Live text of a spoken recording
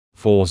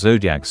4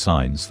 zodiac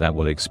signs that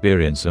will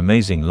experience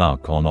amazing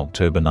luck on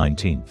October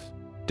 19th.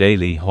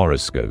 Daily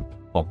Horoscope.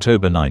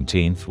 October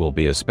 19th will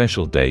be a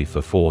special day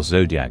for 4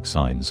 zodiac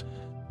signs,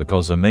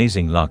 because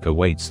amazing luck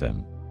awaits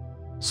them.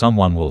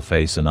 Someone will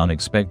face an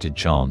unexpected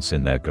chance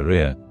in their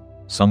career,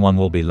 someone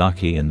will be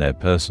lucky in their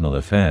personal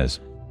affairs,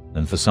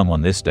 and for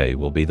someone this day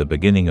will be the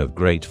beginning of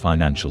great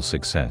financial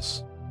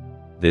success.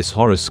 This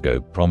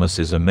horoscope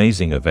promises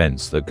amazing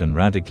events that can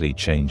radically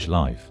change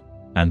life.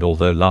 And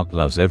although luck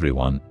loves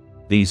everyone,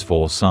 these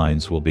 4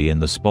 signs will be in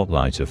the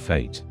spotlight of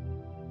fate.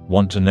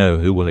 Want to know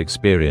who will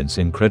experience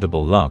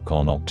incredible luck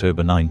on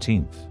October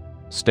 19th?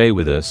 Stay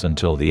with us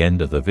until the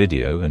end of the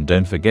video and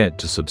don't forget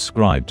to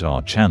subscribe to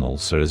our channel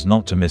so as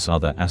not to miss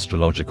other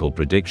astrological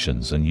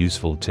predictions and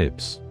useful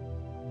tips.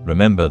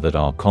 Remember that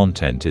our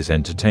content is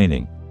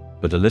entertaining,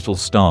 but a little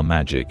star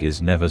magic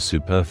is never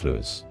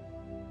superfluous.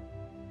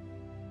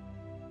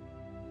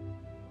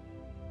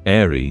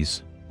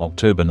 Aries.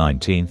 October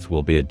 19th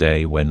will be a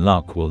day when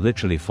luck will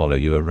literally follow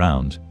you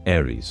around,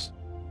 Aries.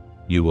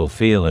 You will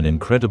feel an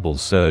incredible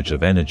surge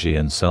of energy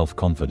and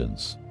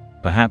self-confidence.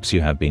 Perhaps you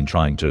have been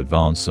trying to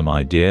advance some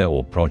idea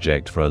or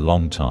project for a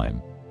long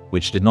time,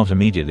 which did not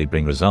immediately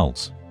bring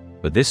results,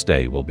 but this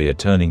day will be a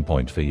turning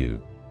point for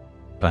you.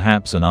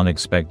 Perhaps an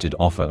unexpected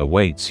offer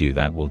awaits you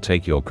that will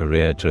take your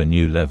career to a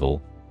new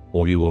level,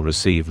 or you will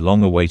receive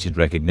long-awaited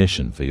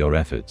recognition for your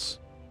efforts.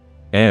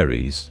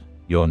 Aries.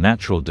 Your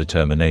natural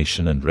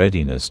determination and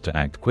readiness to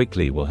act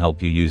quickly will help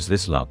you use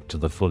this luck to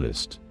the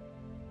fullest.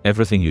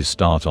 Everything you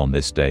start on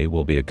this day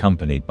will be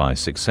accompanied by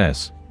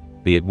success,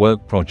 be it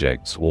work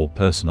projects or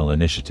personal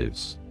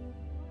initiatives.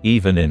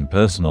 Even in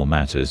personal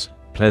matters,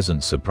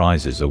 pleasant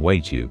surprises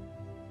await you.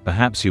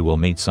 Perhaps you will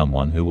meet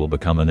someone who will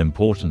become an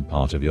important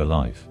part of your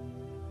life.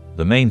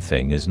 The main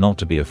thing is not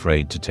to be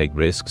afraid to take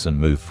risks and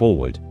move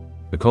forward,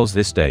 because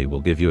this day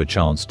will give you a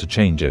chance to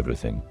change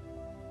everything.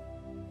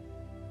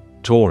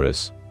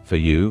 Taurus. For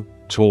you,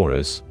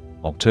 Taurus,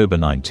 October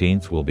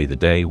 19th will be the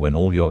day when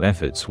all your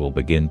efforts will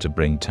begin to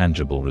bring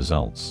tangible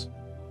results.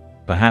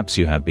 Perhaps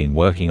you have been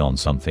working on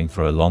something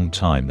for a long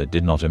time that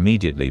did not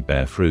immediately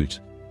bear fruit,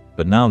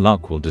 but now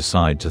luck will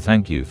decide to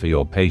thank you for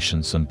your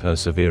patience and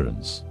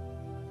perseverance.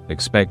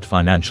 Expect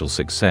financial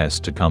success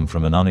to come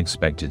from an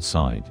unexpected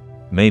side.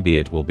 Maybe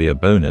it will be a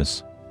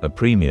bonus, a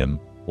premium,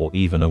 or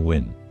even a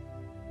win.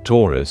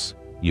 Taurus,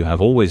 you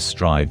have always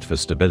strived for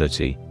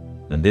stability,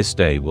 and this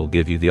day will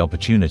give you the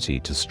opportunity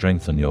to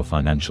strengthen your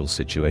financial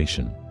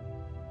situation.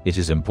 It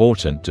is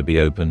important to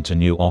be open to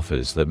new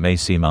offers that may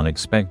seem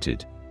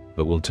unexpected,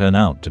 but will turn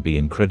out to be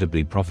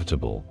incredibly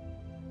profitable.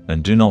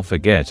 And do not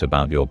forget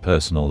about your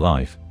personal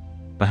life.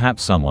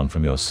 Perhaps someone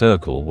from your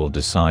circle will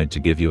decide to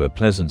give you a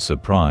pleasant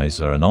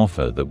surprise or an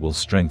offer that will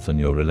strengthen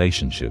your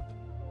relationship.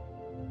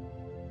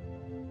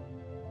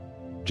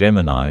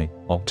 Gemini.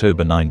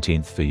 October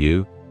 19th for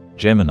you,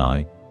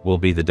 Gemini, will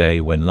be the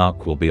day when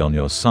luck will be on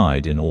your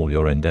side in all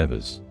your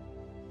endeavors.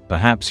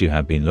 Perhaps you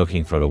have been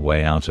looking for a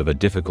way out of a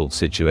difficult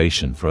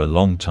situation for a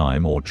long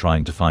time or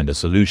trying to find a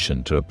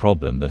solution to a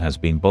problem that has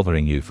been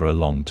bothering you for a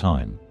long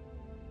time.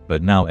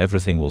 But now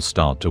everything will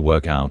start to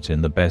work out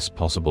in the best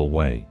possible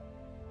way.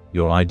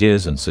 Your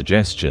ideas and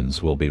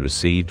suggestions will be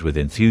received with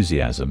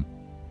enthusiasm,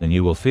 and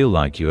you will feel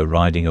like you are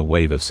riding a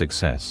wave of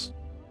success.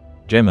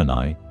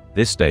 Gemini,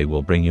 this day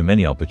will bring you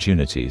many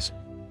opportunities,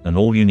 and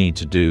all you need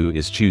to do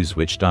is choose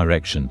which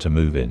direction to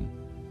move in.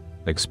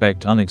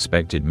 Expect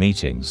unexpected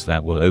meetings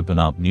that will open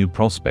up new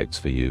prospects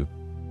for you,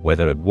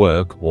 whether at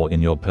work or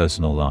in your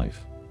personal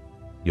life.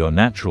 Your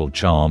natural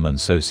charm and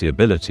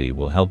sociability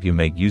will help you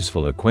make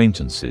useful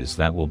acquaintances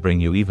that will bring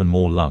you even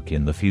more luck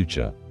in the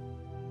future.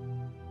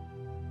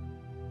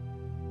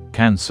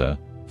 Cancer.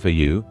 For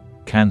you,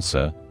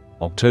 Cancer,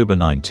 October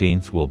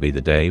 19th will be the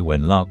day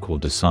when luck will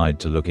decide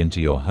to look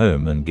into your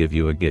home and give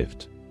you a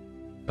gift.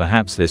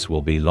 Perhaps this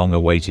will be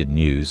long-awaited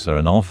news or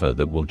an offer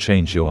that will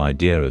change your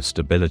idea of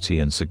stability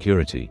and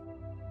security.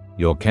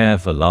 Your care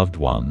for loved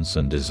ones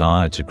and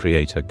desire to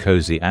create a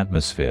cozy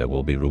atmosphere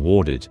will be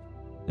rewarded,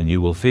 and you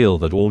will feel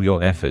that all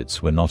your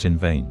efforts were not in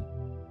vain.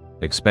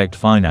 Expect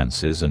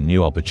finances and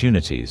new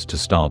opportunities to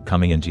start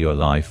coming into your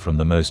life from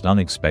the most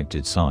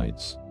unexpected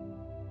sides.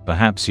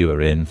 Perhaps you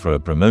are in for a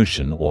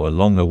promotion or a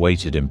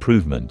long-awaited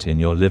improvement in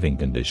your living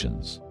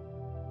conditions.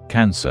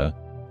 Cancer.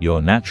 Your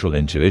natural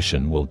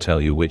intuition will tell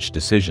you which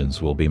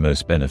decisions will be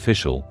most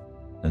beneficial,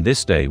 and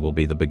this day will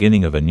be the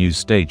beginning of a new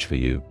stage for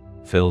you,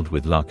 filled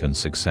with luck and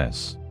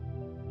success.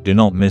 Do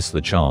not miss the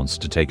chance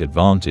to take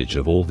advantage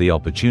of all the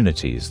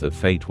opportunities that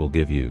fate will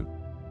give you.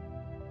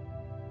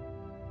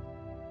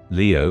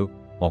 Leo.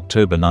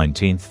 October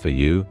 19th for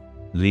you,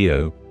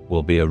 Leo,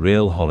 will be a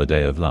real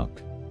holiday of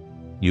luck.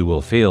 You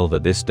will feel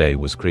that this day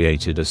was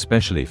created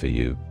especially for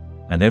you,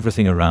 and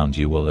everything around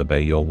you will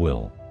obey your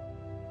will.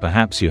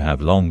 Perhaps you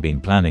have long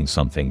been planning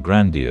something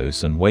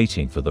grandiose and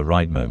waiting for the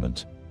right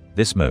moment.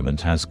 This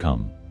moment has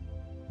come.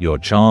 Your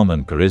charm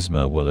and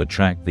charisma will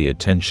attract the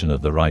attention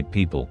of the right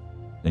people,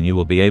 and you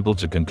will be able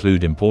to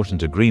conclude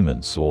important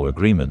agreements or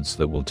agreements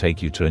that will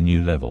take you to a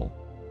new level.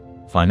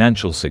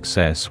 Financial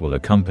success will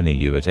accompany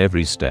you at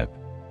every step,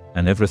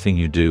 and everything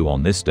you do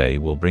on this day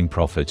will bring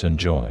profit and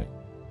joy.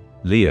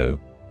 Leo,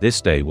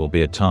 this day will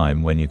be a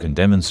time when you can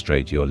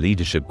demonstrate your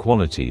leadership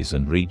qualities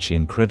and reach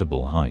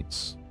incredible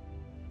heights.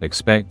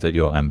 Expect that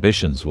your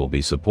ambitions will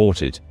be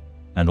supported,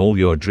 and all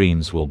your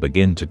dreams will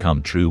begin to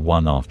come true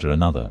one after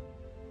another.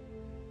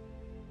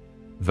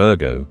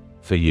 Virgo,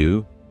 for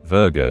you,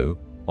 Virgo,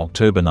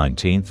 October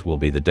 19th will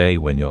be the day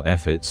when your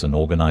efforts and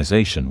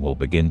organization will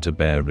begin to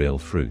bear real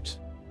fruit.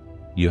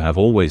 You have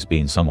always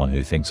been someone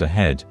who thinks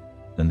ahead,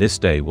 and this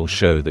day will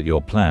show that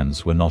your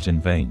plans were not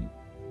in vain.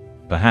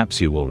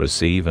 Perhaps you will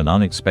receive an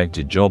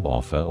unexpected job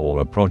offer or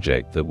a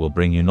project that will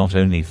bring you not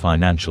only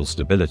financial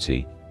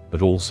stability,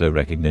 but also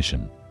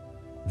recognition.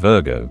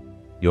 Virgo,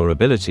 your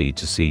ability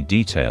to see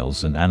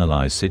details and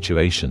analyze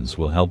situations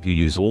will help you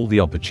use all the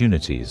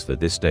opportunities that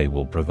this day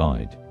will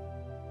provide.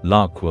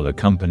 Luck will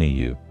accompany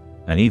you,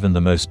 and even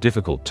the most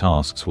difficult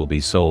tasks will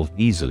be solved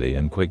easily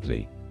and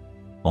quickly.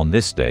 On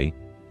this day,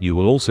 you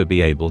will also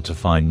be able to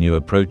find new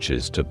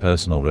approaches to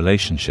personal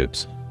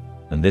relationships,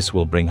 and this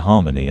will bring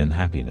harmony and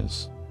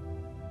happiness.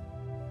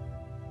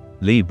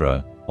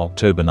 Libra,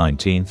 October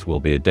 19th will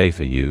be a day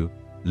for you,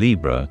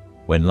 Libra,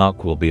 when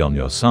luck will be on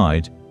your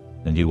side,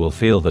 and you will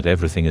feel that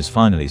everything is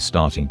finally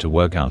starting to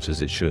work out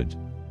as it should.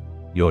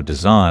 Your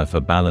desire for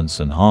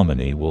balance and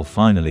harmony will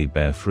finally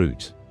bear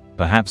fruit.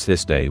 Perhaps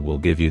this day will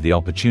give you the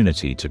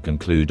opportunity to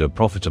conclude a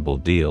profitable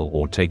deal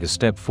or take a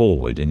step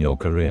forward in your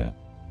career.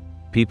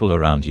 People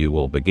around you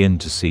will begin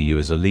to see you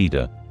as a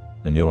leader,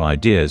 and your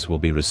ideas will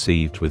be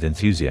received with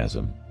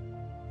enthusiasm.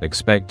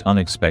 Expect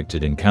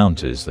unexpected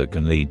encounters that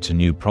can lead to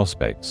new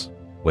prospects,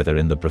 whether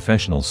in the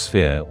professional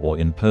sphere or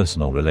in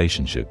personal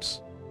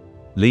relationships.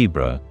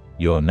 Libra,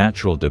 your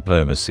natural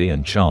diplomacy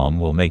and charm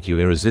will make you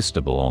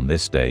irresistible on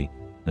this day,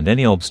 and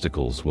any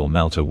obstacles will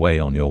melt away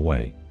on your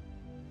way.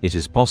 It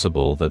is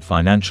possible that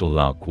financial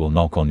luck will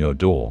knock on your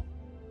door.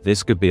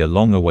 This could be a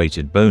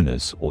long-awaited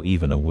bonus or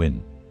even a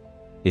win.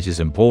 It is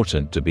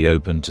important to be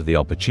open to the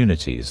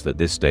opportunities that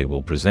this day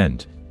will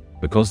present,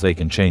 because they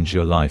can change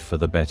your life for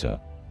the better.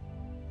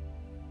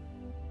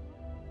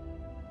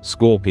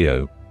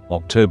 Scorpio,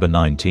 October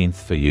 19th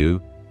for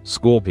you,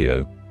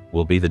 Scorpio,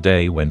 will be the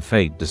day when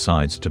fate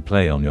decides to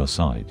play on your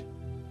side.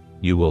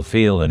 You will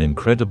feel an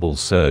incredible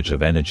surge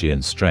of energy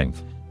and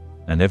strength,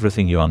 and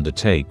everything you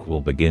undertake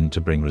will begin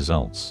to bring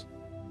results.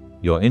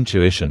 Your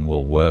intuition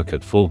will work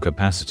at full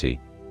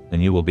capacity,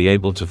 and you will be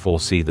able to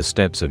foresee the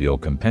steps of your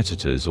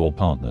competitors or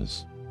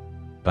partners.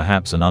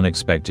 Perhaps an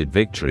unexpected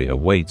victory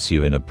awaits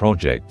you in a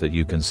project that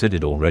you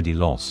considered already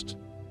lost.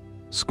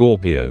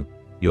 Scorpio,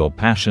 your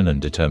passion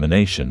and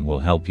determination will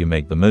help you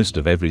make the most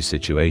of every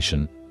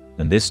situation,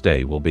 and this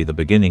day will be the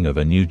beginning of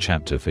a new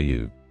chapter for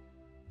you.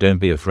 Don't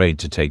be afraid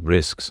to take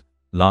risks.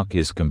 Luck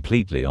is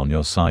completely on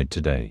your side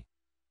today.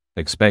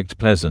 Expect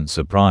pleasant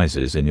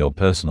surprises in your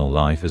personal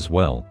life as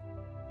well.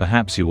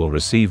 Perhaps you will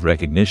receive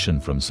recognition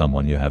from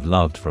someone you have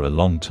loved for a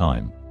long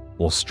time,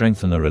 or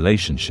strengthen a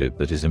relationship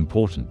that is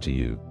important to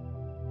you.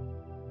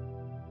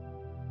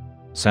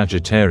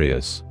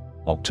 Sagittarius,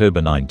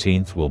 October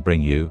 19th will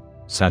bring you,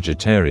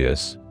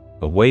 Sagittarius,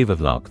 a wave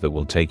of luck that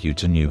will take you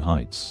to new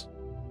heights.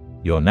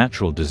 Your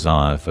natural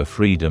desire for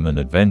freedom and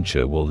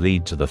adventure will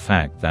lead to the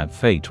fact that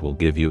fate will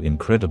give you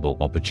incredible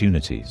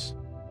opportunities.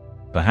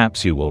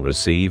 Perhaps you will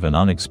receive an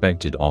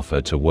unexpected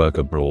offer to work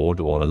abroad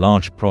or a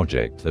large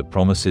project that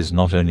promises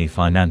not only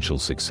financial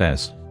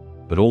success,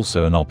 but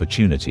also an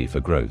opportunity for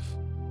growth.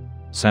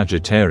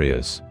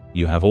 Sagittarius,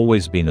 you have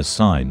always been a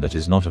sign that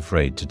is not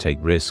afraid to take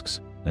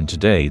risks, and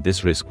today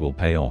this risk will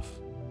pay off.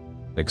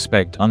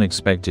 Expect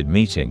unexpected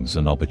meetings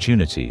and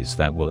opportunities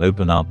that will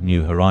open up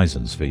new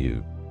horizons for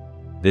you.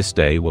 This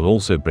day will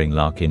also bring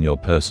luck in your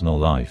personal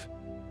life.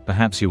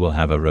 Perhaps you will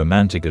have a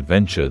romantic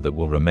adventure that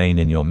will remain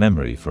in your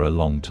memory for a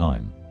long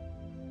time.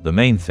 The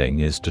main thing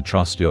is to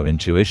trust your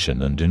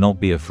intuition and do not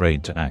be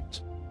afraid to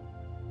act.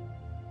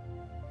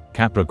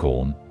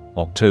 Capricorn,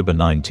 October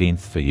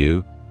 19th for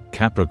you,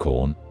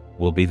 Capricorn,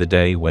 will be the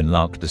day when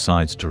luck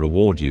decides to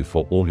reward you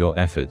for all your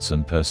efforts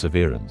and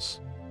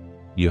perseverance.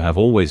 You have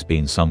always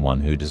been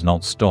someone who does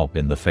not stop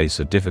in the face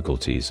of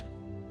difficulties,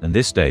 and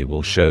this day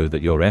will show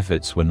that your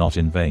efforts were not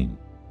in vain.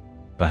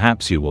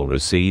 Perhaps you will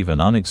receive an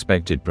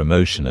unexpected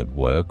promotion at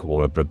work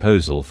or a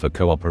proposal for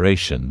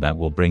cooperation that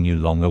will bring you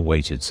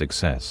long-awaited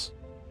success.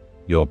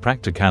 Your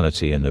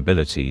practicality and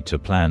ability to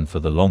plan for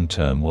the long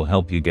term will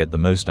help you get the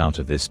most out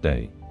of this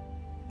day.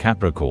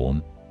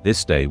 Capricorn,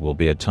 this day will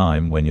be a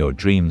time when your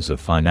dreams of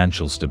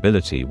financial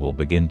stability will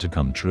begin to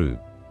come true.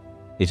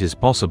 It is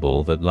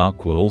possible that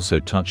luck will also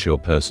touch your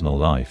personal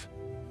life.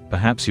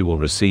 Perhaps you will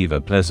receive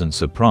a pleasant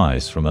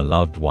surprise from a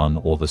loved one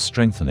or the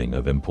strengthening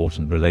of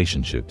important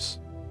relationships.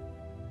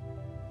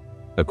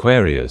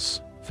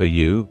 Aquarius, for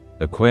you,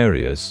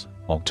 Aquarius,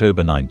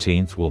 October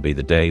 19th will be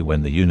the day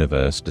when the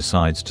universe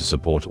decides to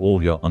support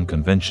all your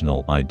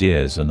unconventional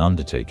ideas and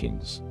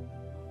undertakings.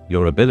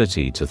 Your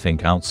ability to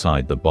think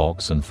outside the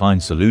box and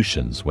find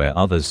solutions where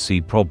others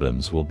see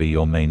problems will be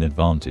your main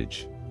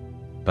advantage.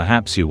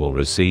 Perhaps you will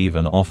receive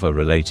an offer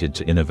related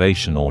to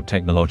innovation or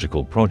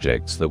technological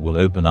projects that will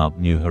open up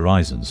new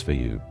horizons for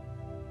you.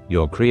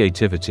 Your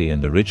creativity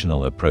and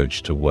original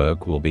approach to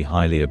work will be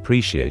highly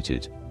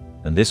appreciated,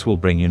 and this will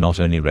bring you not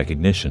only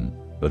recognition,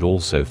 but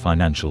also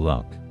financial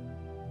luck.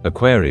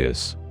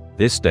 Aquarius,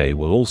 this day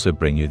will also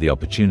bring you the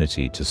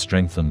opportunity to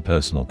strengthen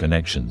personal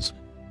connections.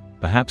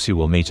 Perhaps you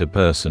will meet a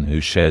person who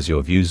shares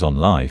your views on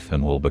life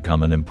and will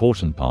become an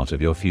important part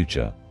of your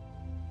future.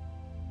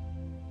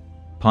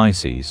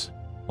 Pisces,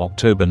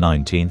 October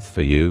 19th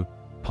for you,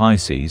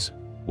 Pisces,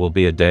 will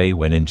be a day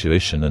when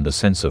intuition and a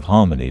sense of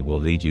harmony will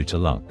lead you to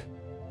luck.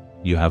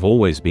 You have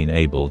always been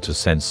able to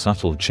sense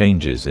subtle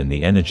changes in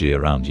the energy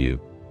around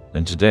you,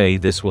 and today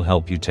this will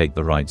help you take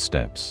the right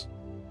steps.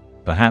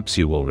 Perhaps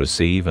you will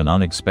receive an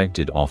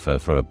unexpected offer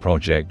for a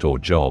project or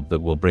job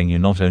that will bring you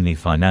not only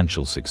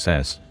financial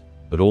success,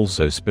 but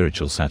also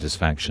spiritual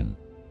satisfaction.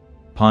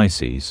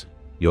 Pisces,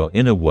 your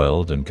inner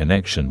world and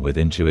connection with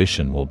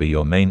intuition will be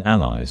your main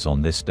allies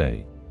on this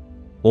day.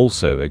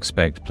 Also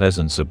expect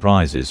pleasant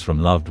surprises from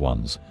loved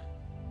ones.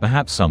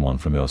 Perhaps someone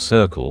from your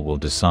circle will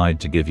decide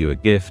to give you a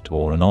gift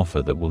or an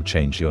offer that will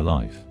change your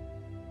life.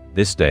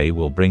 This day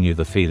will bring you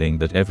the feeling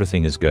that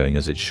everything is going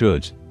as it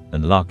should,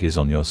 and luck is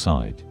on your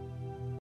side.